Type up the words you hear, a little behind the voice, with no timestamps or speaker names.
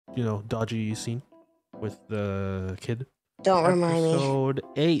dodgy scene with the kid. Don't remind me. Episode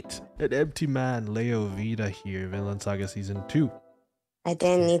 8, An Empty Man, Leo Vida here, Vinland Saga Season 2. I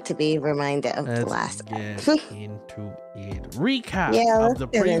didn't need to be reminded of the Let's last get app. into it. Recap Yeah, of the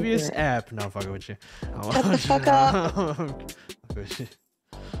let's get into previous it. app. No, I'm fucking with you. Shut the fuck up.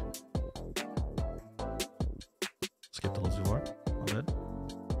 Skip the whole Zuvar. All good.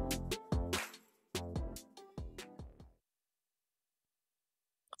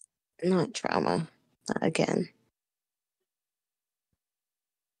 Not trauma. Not again.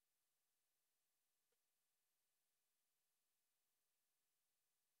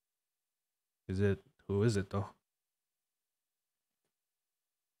 Who is it though?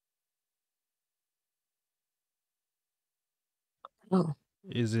 Oh.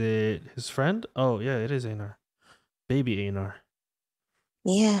 Is it his friend? Oh yeah, it is Einar. Baby Einar.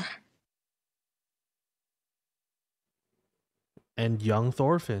 Yeah. And young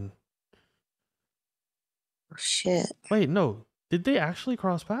Thorfinn. Oh, shit. Wait, no. Did they actually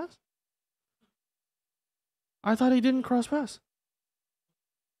cross paths? I thought he didn't cross paths.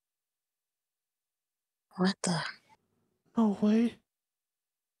 What the? No way.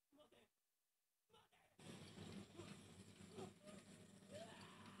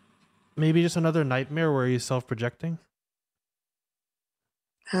 Maybe just another nightmare where he's self-projecting?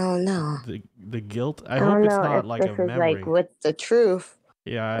 Oh no. The guilt? I hope it's not like a memory. Like with the truth.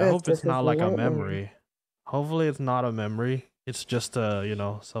 Yeah, I hope it's not like a memory. Hopefully it's not a memory. It's just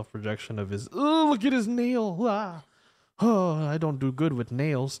a, self-projection of his, oh, look at his nail. Ah. Oh, I don't do good with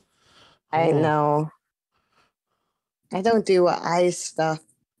nails. I know. I don't do eye stuff.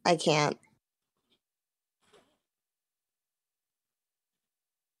 I can't.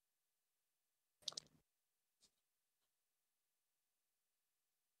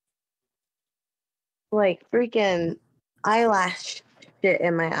 Like freaking eyelash shit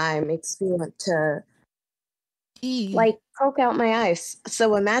in my eye makes me want to like poke out my eyes.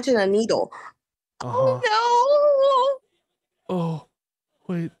 So imagine a needle. Oh no! Oh,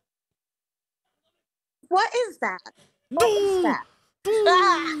 wait. What is that? What is that?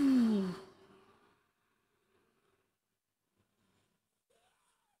 Ah!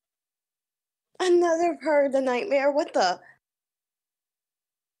 Another part of the nightmare. What the?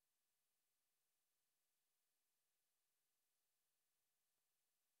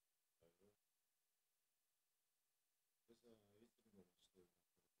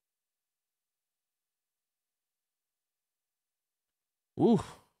 Ooh,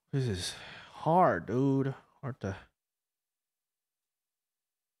 this is hard, dude. Hard to.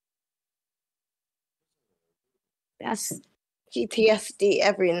 That's PTSD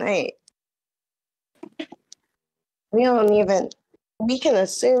every night. We can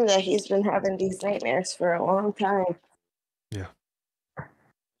assume that he's been having these nightmares for a long time. Yeah.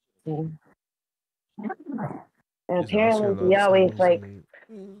 And apparently he always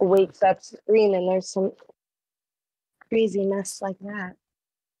wakes up screaming. There's some crazy mess like that.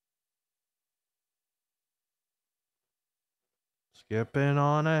 Skipping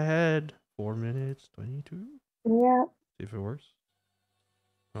on ahead. 4 minutes, 22. Yeah. See if it works.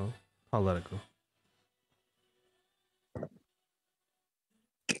 Oh, I'll let it go.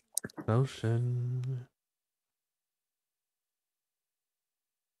 Motion.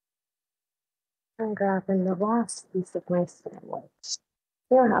 I'm grabbing the last piece of my sandwich.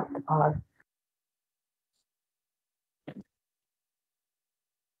 You don't have to pause.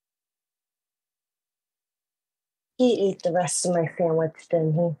 He ate the rest of my sandwich,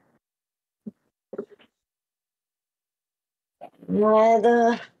 didn't he?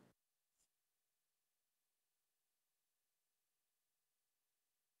 What?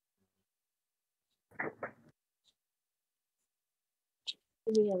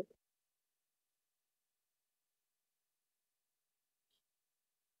 Yeah.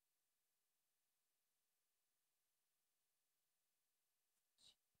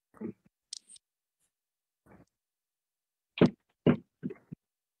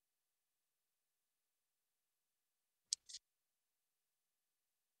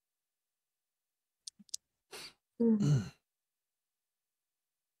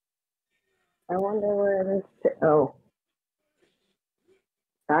 I wonder where it is. Oh.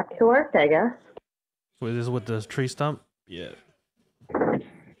 Back to work, I guess. Wait, this is with the tree stump? Yeah.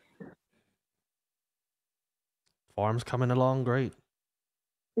 Farm's coming along great.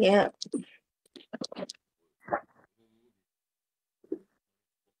 Yeah.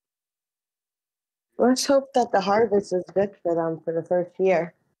 Let's hope that the harvest is good for them for the first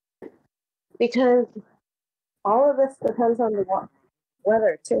year. Because all of this depends on the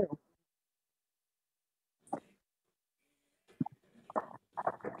weather, too.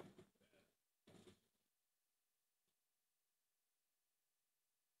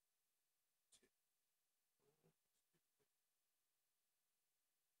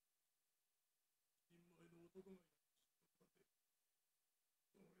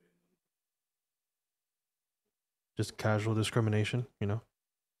 Just casual discrimination, you know,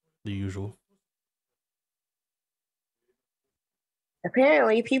 the usual.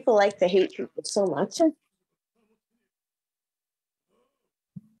 Apparently, people like to hate people so much.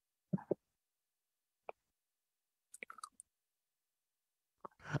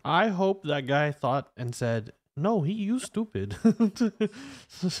 I hope that guy thought and said, "No, you stupid."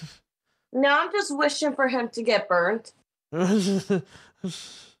 Now I'm just wishing for him to get burnt.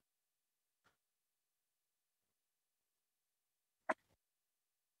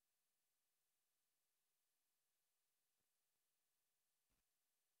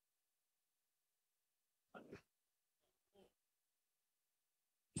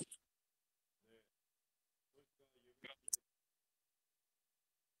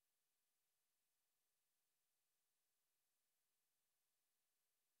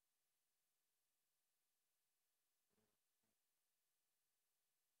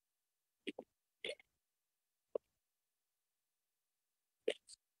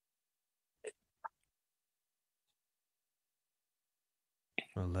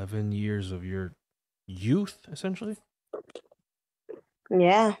 11 years of your youth, essentially.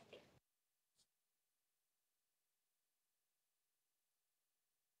 Yeah.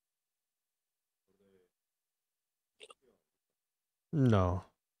 No.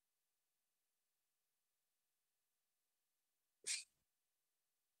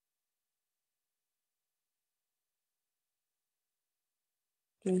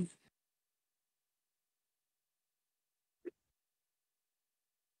 Mm.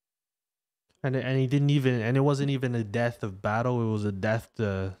 And he didn't even, and it wasn't even a death of battle. It was a death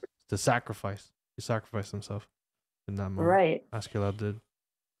to sacrifice. He sacrificed himself in that moment. Right. Askeladd did.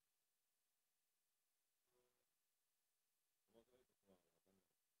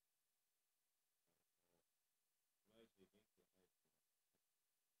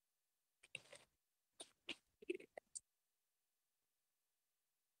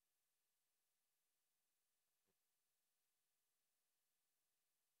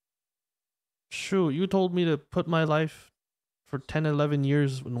 Shoot, you told me to put my life for 10, 11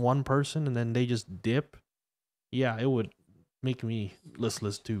 years in one person and then they just dip. Yeah, it would make me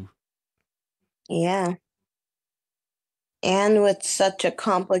listless too. Yeah. And with such a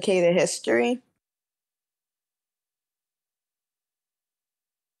complicated history.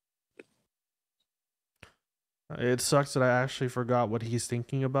 It sucks that I actually forgot what he's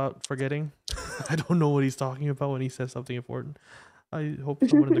thinking about forgetting. I don't know what he's talking about when he says something important. I hope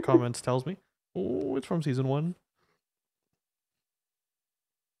someone in the comments tells me. Oh, it's from season 1.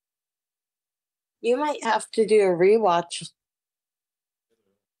 You might have to do a rewatch.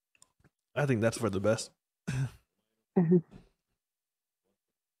 I think that's for the best. Mm-hmm.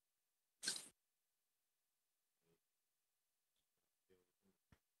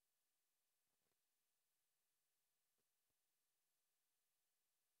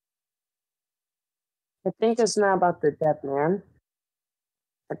 I think it's not about the dead man.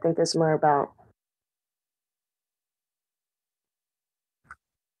 I think it's more about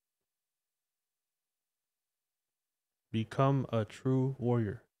Become a true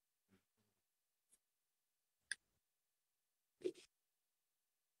warrior.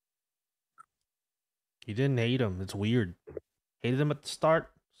 He didn't hate him. It's weird. Hated him at the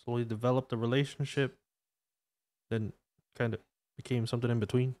start, slowly developed a relationship, then kind of became something in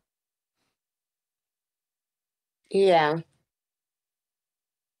between. Yeah.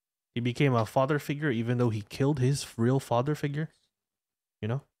 He became a father figure even though he killed his real father figure. You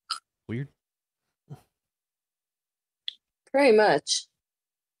know? Weird. Pretty much.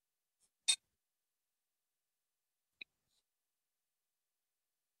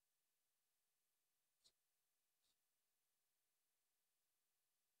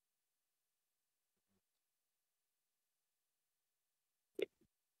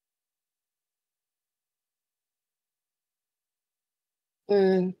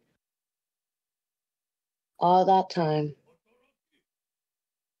 Mm. All that time.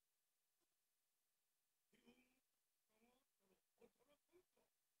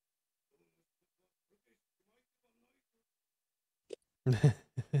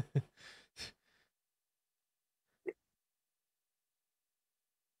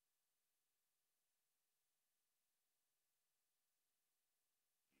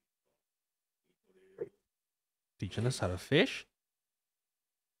 Teaching us how to fish?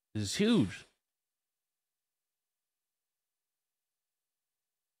 This is huge.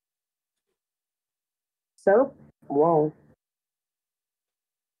 So, whoa.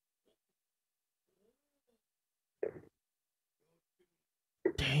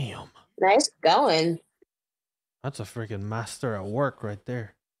 Damn. Nice going. That's a freaking master at work right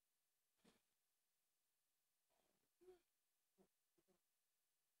there.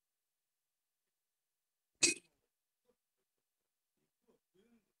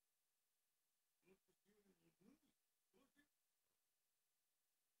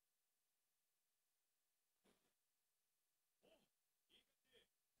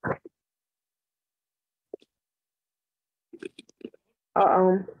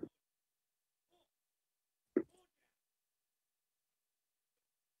 Uh-oh.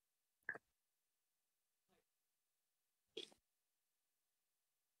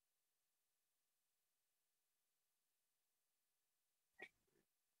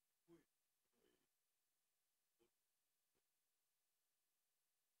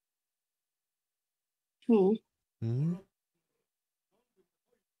 Hmm. Hmm?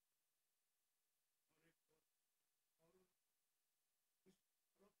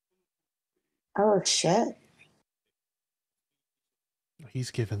 Oh, shit.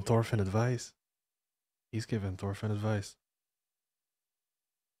 He's giving Thorfinn advice. He's giving Thorfinn advice.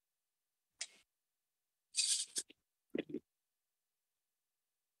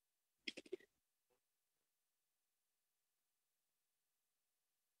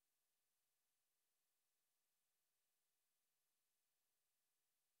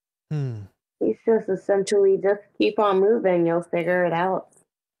 Hmm. He's just essentially just keep on moving. You'll figure it out.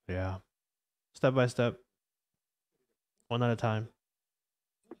 Yeah. Step by step. One at a time.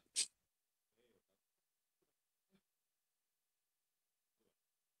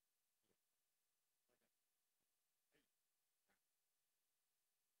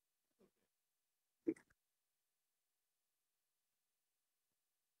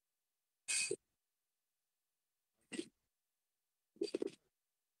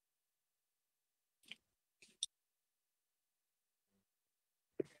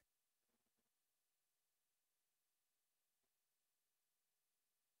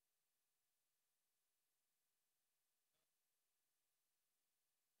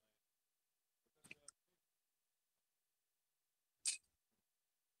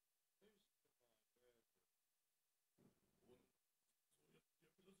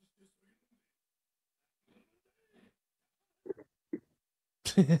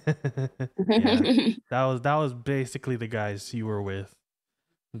 Yeah. That was basically the guys you were with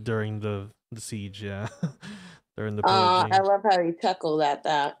during the siege, yeah. During the pillaging. I love how he chuckled at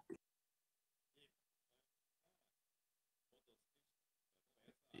that.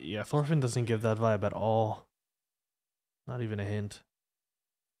 Yeah, Thorfinn doesn't give that vibe at all. Not even a hint.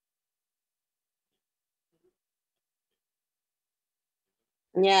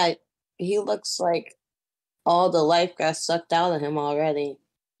 Yeah, he looks like all the life got sucked out of him already.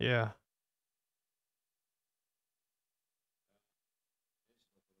 Yeah.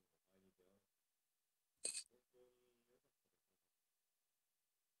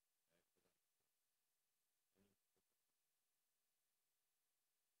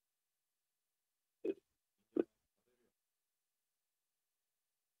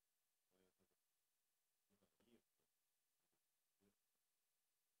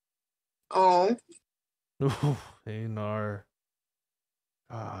 Oh. Ooh, Einar.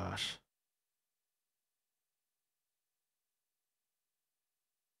 Gosh.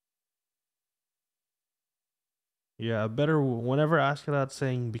 Yeah, a better. Whenever Askeladd's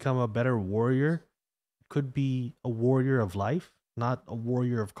saying become a better warrior, could be a warrior of life, not a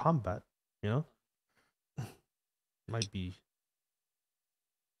warrior of combat. You know, might be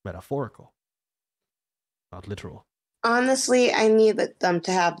metaphorical, not literal. Honestly, I needed them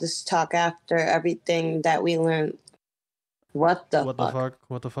to have this talk after everything that we learned. What the What the fuck? fuck?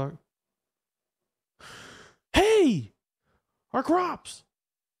 What the fuck? Hey, our crops.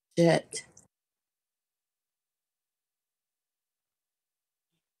 Shit.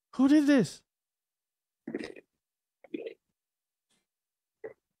 Who did this?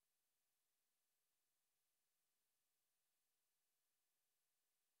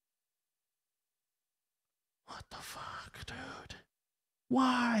 What the fuck, dude?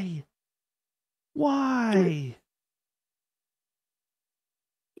 Why? Why?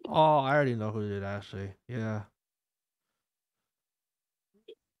 Oh, I already know who did it, actually. Yeah.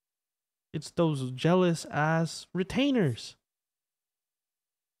 It's those jealous ass retainers.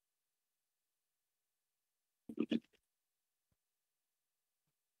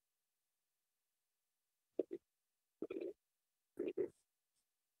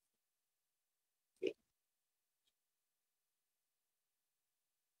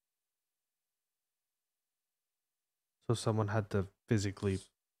 So someone had to physically.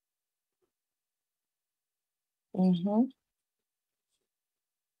 Mm-hmm.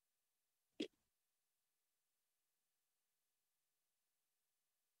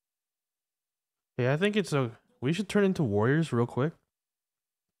 Yeah, I think it's a. We should turn into warriors real quick.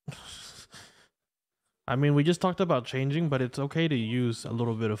 I mean, we just talked about changing, but it's okay to use a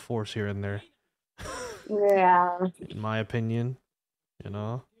little bit of force here and there. Yeah. In my opinion, you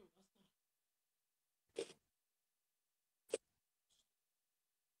know.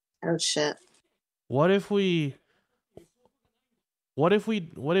 Oh shit. What if we What if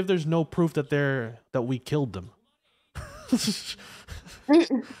there's no proof that we killed them?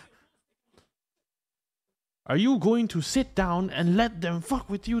 Are you going to sit down and let them fuck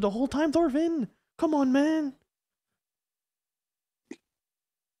with you the whole time, Thorfinn? Come on, man.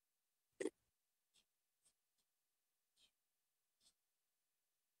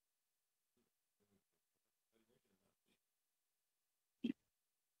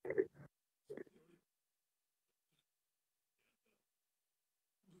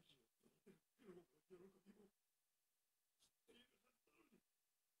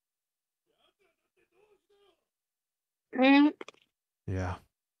 Yeah.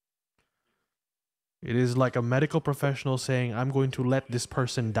 It is like a medical professional saying, I'm going to let this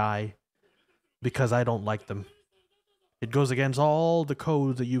person die because I don't like them. It goes against all the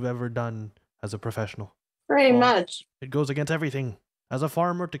codes that you've ever done as a professional. Pretty much. It goes against everything. As a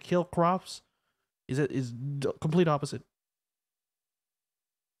farmer, to kill crops is complete opposite.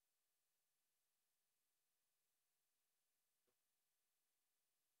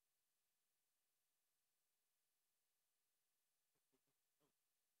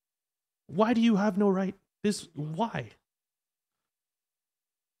 Why do you have no right? Why?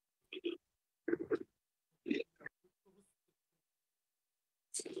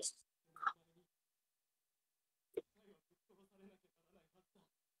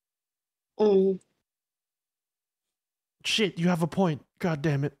 Shit, you have a point. God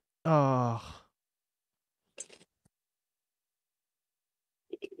damn it.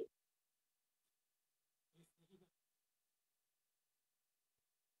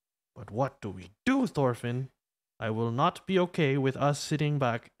 But what do we do, Thorfinn? I will not be okay with us sitting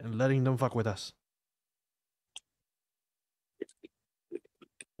back and letting them fuck with us.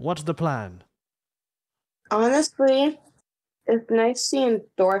 What's the plan? Honestly, it's nice seeing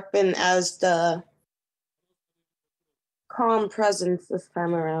Thorfinn as the calm presence this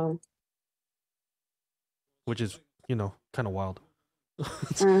time around. Which is, kind of wild.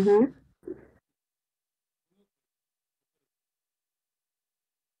 Mm-hmm.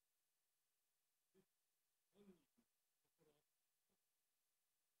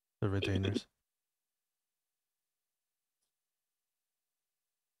 The retainers.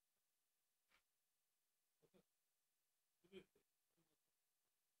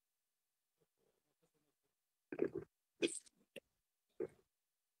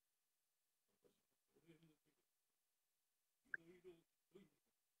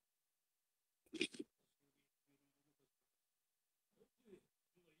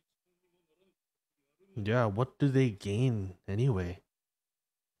 Yeah, what do they gain anyway?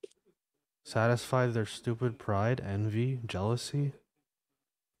 Satisfy their stupid pride, envy, jealousy?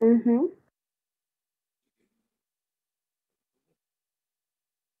 Mm-hmm.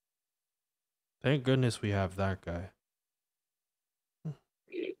 Thank goodness we have that guy.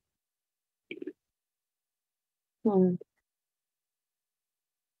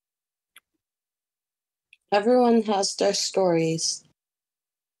 Everyone has their stories.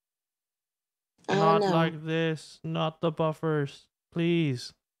 Not like this. Not the buffers.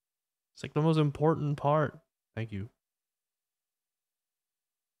 Please. It's like the most important part. Thank you.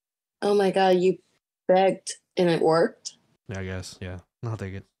 Oh my god, you begged and it worked? Yeah, I guess. Yeah. I'll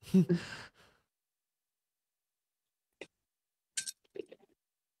take it.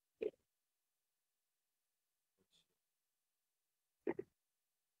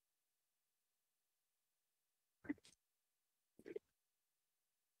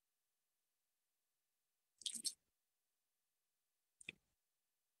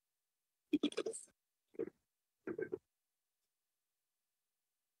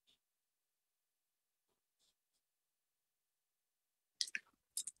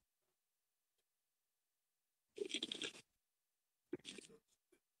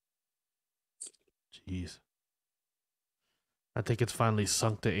 Jeez. I think it's finally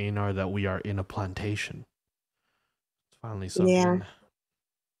sunk to Einar that we are in a plantation. It's finally sunk in.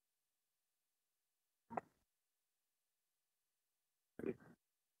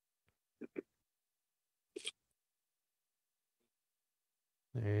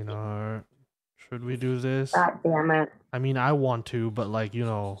 Einar, should we do this? God damn it. I mean, I want to, but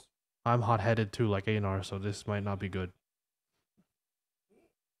I'm hot-headed too, like Einar, so this might not be good.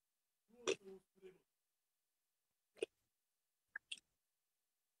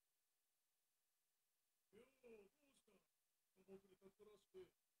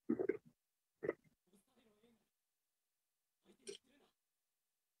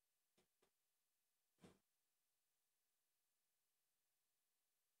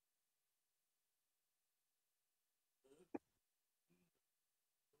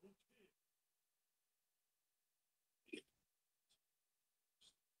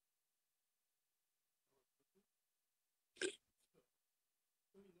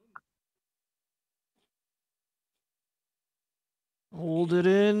 Hold it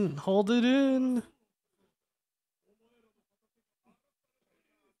in. Hold it in.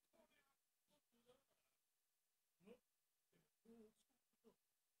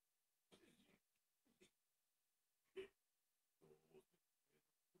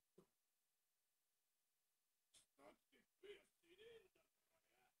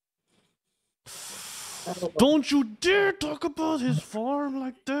 Don't you dare talk about his farm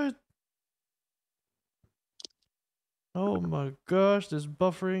like that. Oh my gosh, this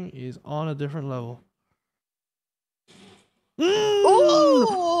buffering is on a different level.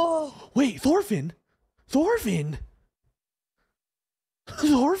 Ooh! Wait, Thorfinn? Thorfinn?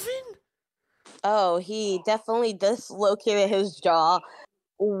 Thorfinn? Oh, he definitely dislocated his jaw.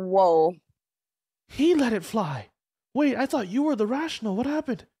 Whoa. He let it fly. Wait, I thought you were the rational. What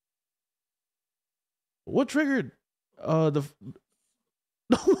happened? What triggered? The.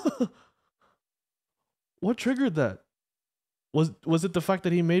 What triggered that? Was it the fact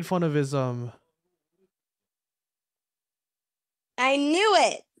that he made fun of his I knew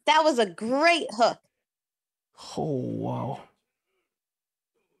it. That was a great hook. Oh wow.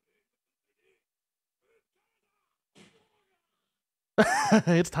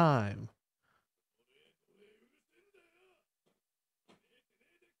 It's time.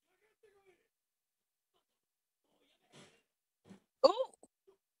 Ooh.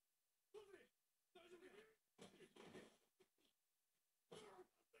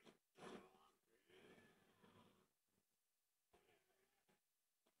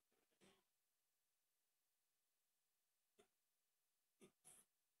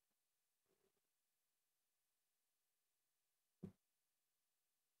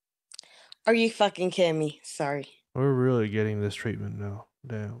 Are you fucking kidding me? Sorry. We're really getting this treatment now.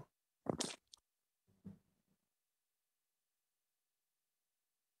 Damn.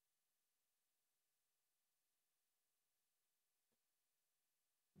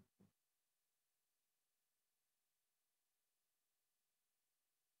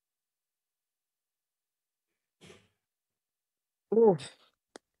 Ooh.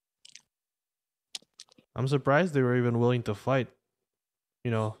 I'm surprised they were even willing to fight. You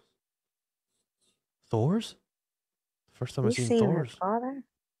know, Thor's? First time I've seen Thor's. Father?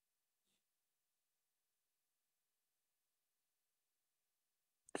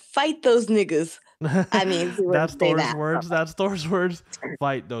 Fight those niggas. I mean, he that's wouldn't say Thor's that. words. That's Thor's words.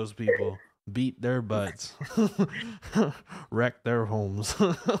 Fight those people. Beat their butts. Wreck their homes.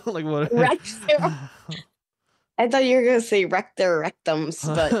 Like what? Wreck their... I thought you were gonna say wreck their rectums,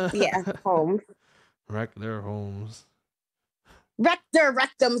 but yeah, homes. Wreck their homes. Wreck their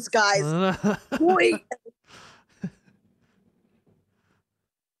rectums, guys. Wait.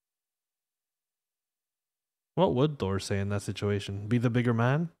 What would Thor say in that situation? Be the bigger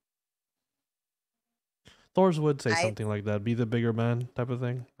man? Thor's would say something like that. Be the bigger man type of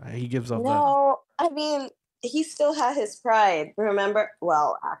thing. He gives off that. No, I mean, he still had his pride. Remember?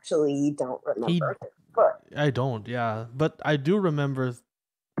 Well, actually, you don't remember. I don't, yeah. But I do remember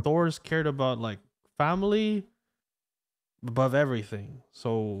Thor's cared about, like, family above everything.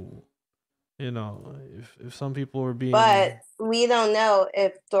 So, you know, if some people were being... But we don't know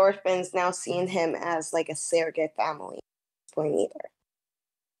if Thorfinn's now seeing him as, like, a surrogate family point either.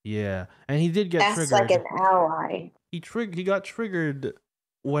 Yeah, and he did get triggered. That's like an ally. He got triggered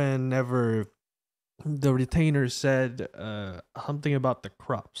whenever the retainer said something about the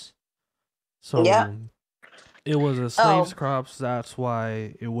crops. So yeah. It was a slave's crops. That's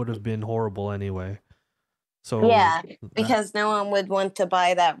why it would have been horrible anyway. So yeah, because no one would want to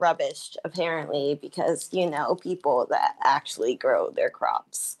buy that rubbish, apparently, because, you know, people that actually grow their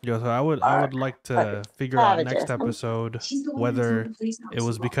crops. Yeah, so I would like to figure out next episode whether it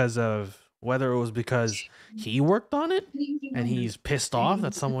was because he worked on it and he's pissed off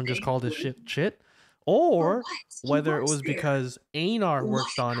that someone just called his shit, or whether it was because Einar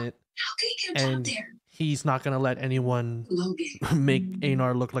worked on it and he's not gonna let anyone make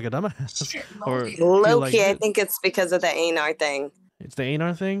Einar look like a dumbass. Or Loki, like I think it's because of the Einar thing. It's the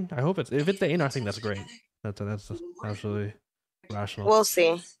Einar thing? I hope if it's the Einar thing, that's great. That's absolutely rational. We'll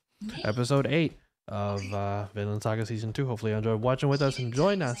see. Episode 8 of Vinland Saga Season 2. Hopefully you enjoyed watching with us and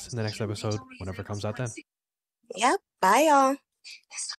join us in the next episode whenever it comes out then. Yep. Bye, y'all.